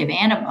autoreactive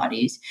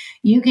antibodies,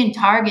 you can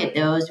target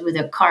those with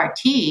a CAR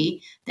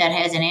T that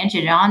has an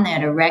antigen on there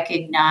to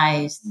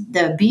recognize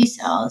the B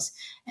cells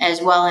as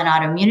well in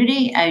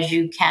autoimmunity as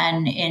you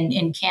can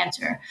in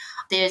cancer.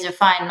 There's a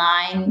fine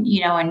line,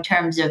 in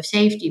terms of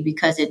safety,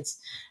 because it's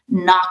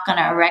not going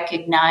to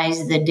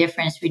recognize the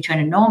difference between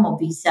a normal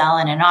B cell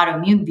and an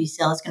autoimmune B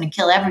cell. It's going to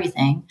kill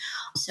everything.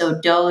 So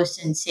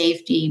dose and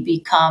safety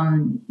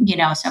become,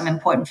 some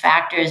important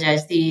factors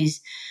as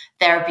these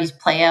therapies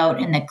play out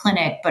in the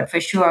clinic. But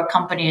for sure,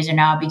 companies are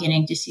now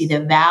beginning to see the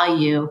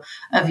value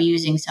of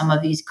using some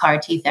of these CAR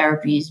T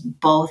therapies,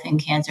 both in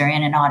cancer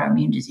and in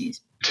autoimmune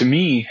disease. To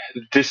me,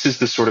 this is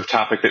the sort of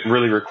topic that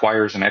really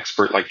requires an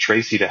expert like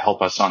Tracey to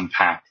help us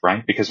unpack,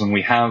 right? Because when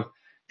we have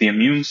the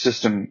immune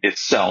system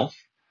itself,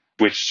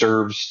 which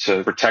serves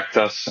to protect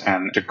us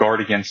and to guard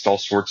against all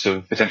sorts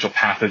of potential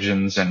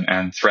pathogens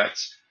and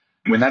threats.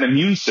 When that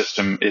immune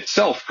system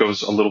itself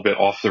goes a little bit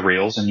off the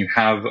rails and you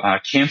have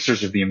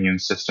cancers of the immune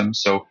system,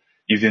 so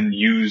you then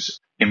use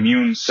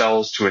immune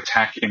cells to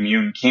attack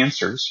immune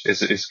cancers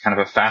is kind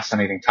of a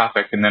fascinating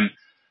topic. And then,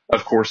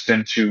 of course,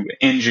 then to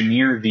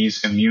engineer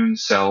these immune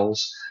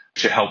cells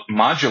to help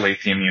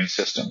modulate the immune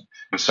system.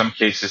 In some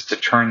cases, to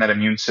turn that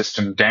immune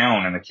system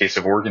down in the case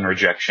of organ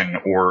rejection,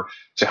 or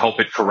to help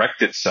it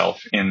correct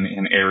itself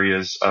in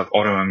areas of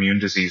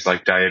autoimmune disease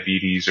like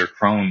diabetes or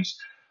Crohn's.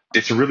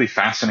 It's a really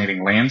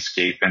fascinating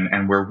landscape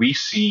and where we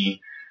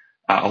see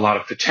a lot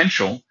of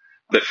potential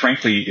that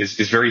frankly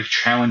is very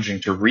challenging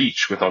to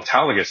reach with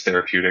autologous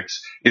therapeutics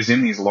is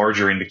in these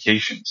larger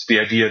indications. The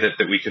idea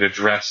that we could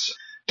address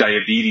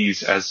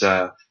diabetes as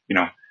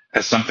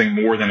as something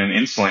more than an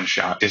insulin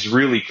shot is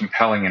really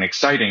compelling and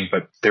exciting,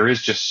 but there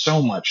is just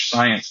so much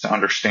science to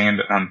understand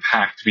and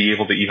unpack to be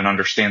able to even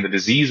understand the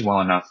disease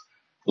well enough,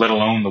 let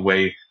alone the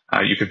way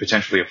you could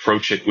potentially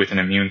approach it with an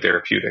immune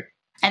therapeutic.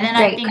 And then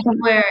I think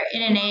we're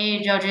in an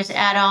age, I'll just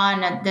add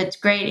on, that's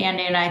great,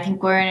 Andy, and I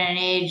think we're in an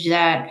age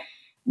that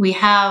we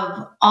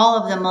have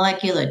all of the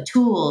molecular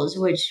tools,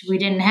 which we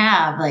didn't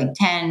have like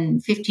 10,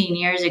 15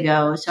 years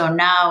ago. So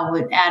now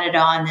we've added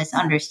on this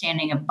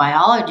understanding of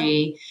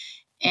biology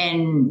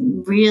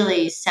and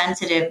really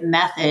sensitive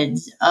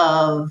methods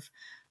of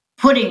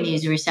putting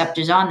these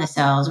receptors on the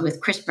cells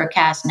with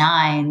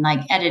CRISPR-Cas9,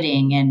 like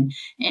editing and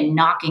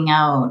knocking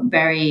out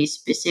very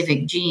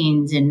specific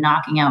genes and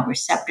knocking out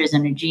receptors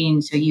on a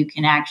gene so you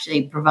can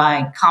actually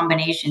provide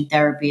combination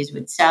therapies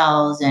with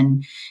cells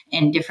and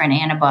different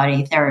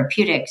antibody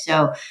therapeutics.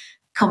 So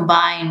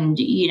combined,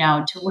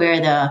 to where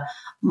the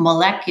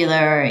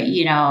molecular,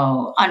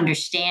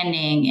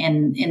 understanding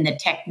and the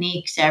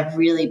techniques have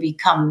really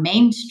become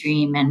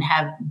mainstream and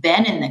have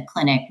been in the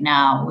clinic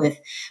now with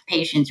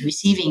patients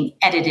receiving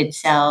edited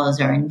cells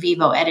or in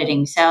vivo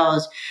editing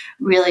cells,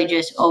 really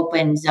just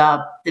opens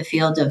up the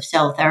field of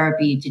cell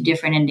therapy to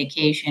different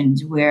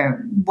indications where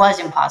it was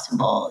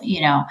impossible,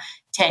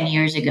 10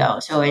 years ago.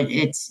 So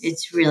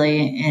it's really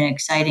an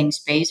exciting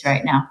space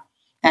right now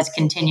that's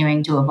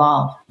continuing to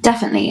evolve.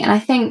 Definitely. And I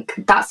think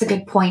that's a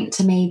good point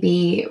to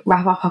maybe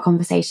wrap up our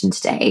conversation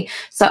today.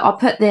 So I'll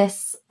put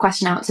this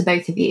question out to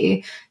both of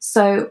you.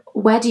 So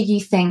where do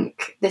you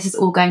think this is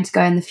all going to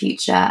go in the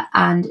future?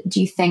 And do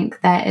you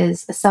think there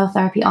is a cell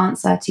therapy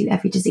answer to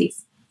every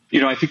disease?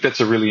 I think that's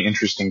a really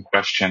interesting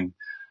question.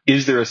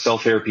 Is there a cell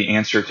therapy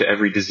answer to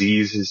every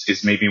disease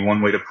is maybe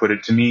one way to put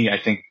it. To me, I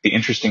think the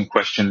interesting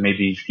question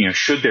maybe,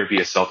 should there be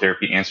a cell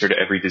therapy answer to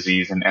every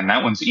disease? And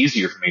that one's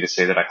easier for me to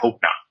say that I hope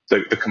not.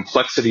 The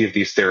complexity of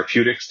these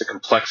therapeutics, the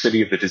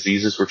complexity of the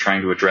diseases we're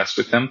trying to address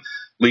with them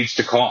leads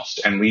to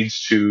cost and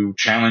leads to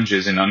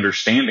challenges in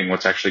understanding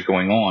what's actually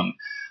going on.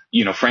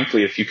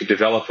 Frankly, if you could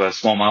develop a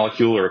small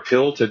molecule or a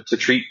pill to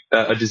treat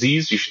a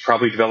disease, you should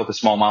probably develop a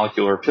small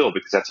molecule or a pill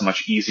because that's a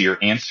much easier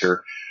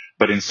answer,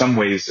 but in some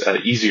ways,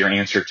 easier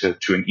answer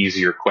to an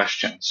easier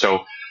question.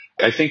 So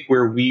I think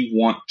where we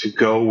want to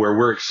go, where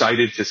we're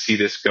excited to see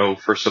this go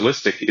for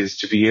Cellistic, is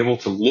to be able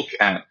to look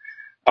at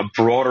a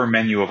broader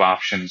menu of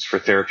options for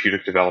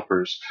therapeutic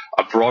developers,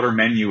 a broader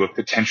menu of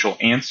potential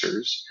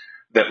answers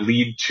that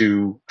lead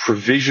to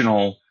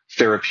provisional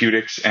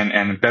therapeutics and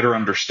a better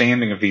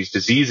understanding of these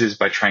diseases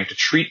by trying to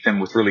treat them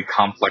with really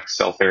complex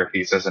cell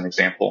therapies, as an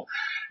example.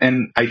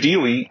 And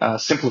ideally,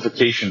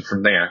 simplification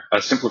from there, a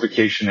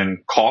simplification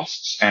in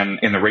costs and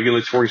in the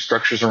regulatory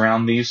structures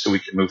around these so we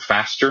can move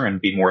faster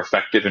and be more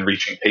effective in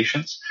reaching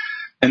patients.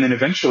 And then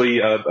eventually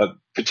a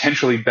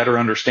potentially better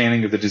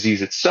understanding of the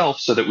disease itself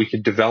so that we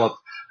could develop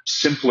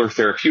simpler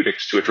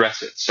therapeutics to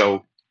address it.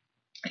 So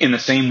in the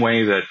same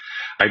way that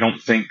I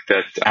don't think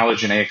that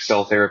allogeneic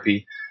cell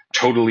therapy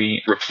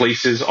totally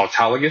replaces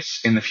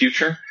autologous in the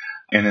future,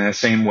 and in the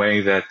same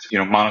way that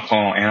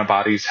monoclonal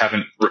antibodies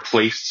haven't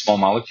replaced small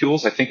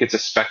molecules, I think it's a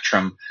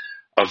spectrum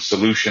of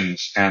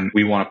solutions, and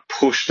we want to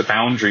push the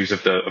boundaries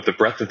of the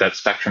breadth of that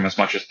spectrum as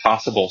much as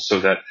possible, so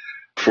that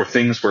for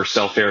things where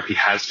cell therapy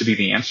has to be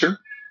the answer,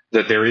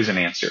 that there is an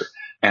answer.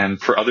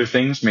 And for other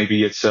things,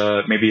 maybe it's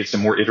a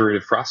more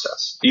iterative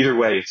process. Either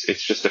way,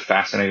 it's just a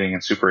fascinating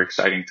and super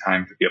exciting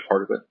time to be a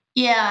part of it.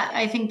 Yeah,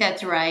 I think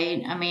that's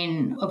right. I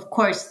mean, of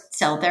course,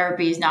 cell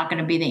therapy is not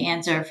going to be the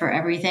answer for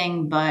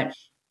everything, but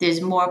there's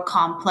more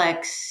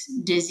complex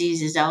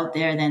diseases out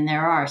there than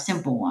there are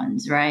simple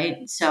ones,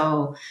 right?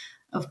 So,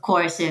 of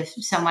course, if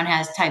someone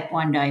has type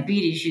 1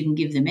 diabetes, you can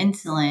give them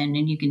insulin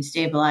and you can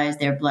stabilize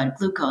their blood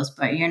glucose,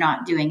 but you're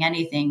not doing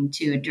anything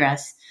to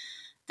address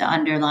the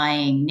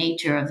underlying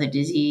nature of the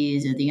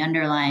disease or the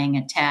underlying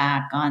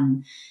attack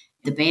on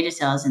the beta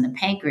cells in the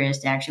pancreas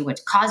to actually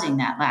what's causing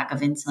that lack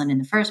of insulin in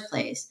the first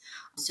place.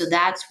 So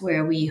that's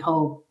where we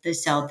hope the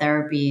cell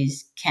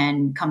therapies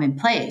can come in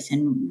place.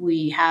 And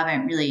we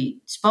haven't really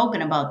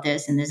spoken about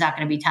this, and there's not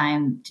going to be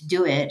time to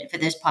do it for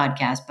this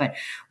podcast, but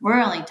we're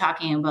only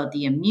talking about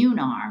the immune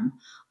arm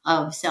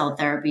of cell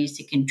therapies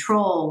to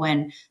control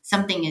when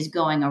something is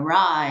going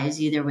awry,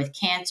 either with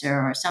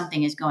cancer or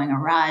something is going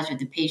awry with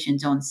the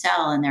patient's own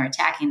cell and they're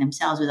attacking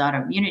themselves with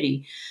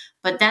autoimmunity.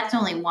 But that's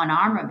only one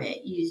arm of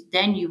it.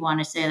 Then you want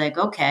to say, like,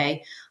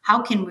 okay,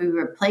 how can we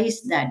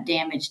replace that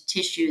damaged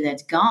tissue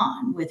that's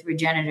gone with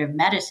regenerative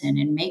medicine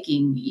and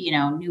making,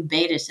 new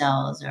beta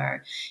cells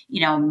or,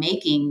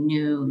 making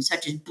new,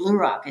 such as Blue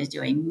Rock is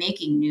doing,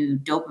 making new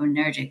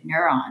dopaminergic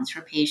neurons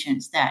for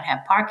patients that have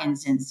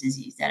Parkinson's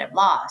disease that have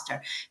lost,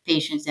 or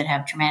patients that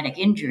have traumatic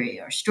injury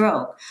or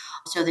stroke.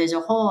 So there's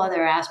a whole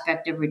other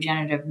aspect of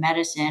regenerative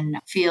medicine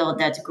field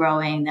that's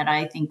growing that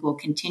I think will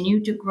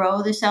continue to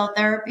grow the cell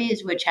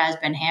therapies, which has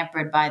been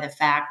hampered by the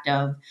fact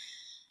of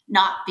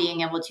not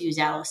being able to use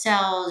allo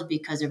cells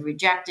because of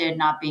rejected,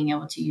 not being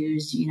able to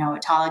use,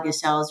 autologous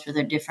cells for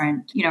the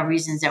different,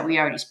 reasons that we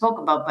already spoke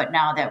about. But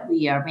now that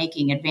we are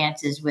making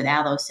advances with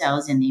allo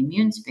cells in the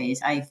immune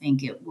space, I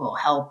think it will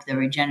help the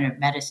regenerative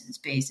medicine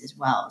space as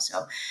well.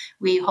 So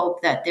we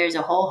hope that there's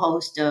a whole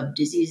host of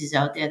diseases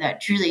out there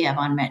that truly have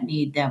unmet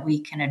need that we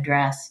can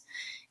address,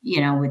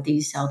 with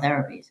these cell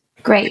therapies.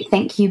 Great,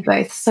 thank you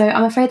both. So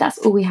I'm afraid that's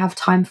all we have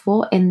time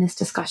for in this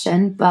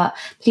discussion, but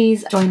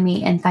please join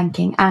me in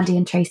thanking Andy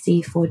and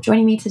Tracey for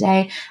joining me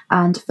today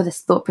and for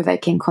this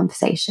thought-provoking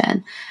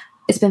conversation.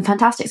 It's been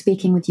fantastic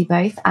speaking with you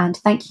both, and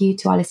thank you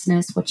to our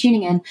listeners for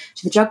tuning in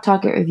to the Drug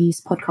Target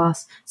Reviews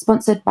podcast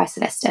sponsored by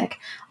Cellistic.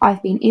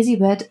 I've been Izzy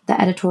Wood,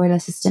 the editorial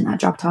assistant at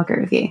Drug Target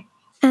Review.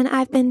 And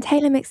I've been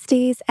Taylor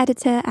McStees,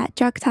 editor at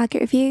Drug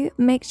Target Review.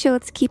 Make sure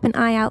to keep an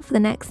eye out for the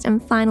next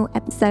and final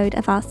episode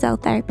of our cell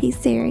therapy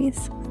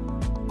series.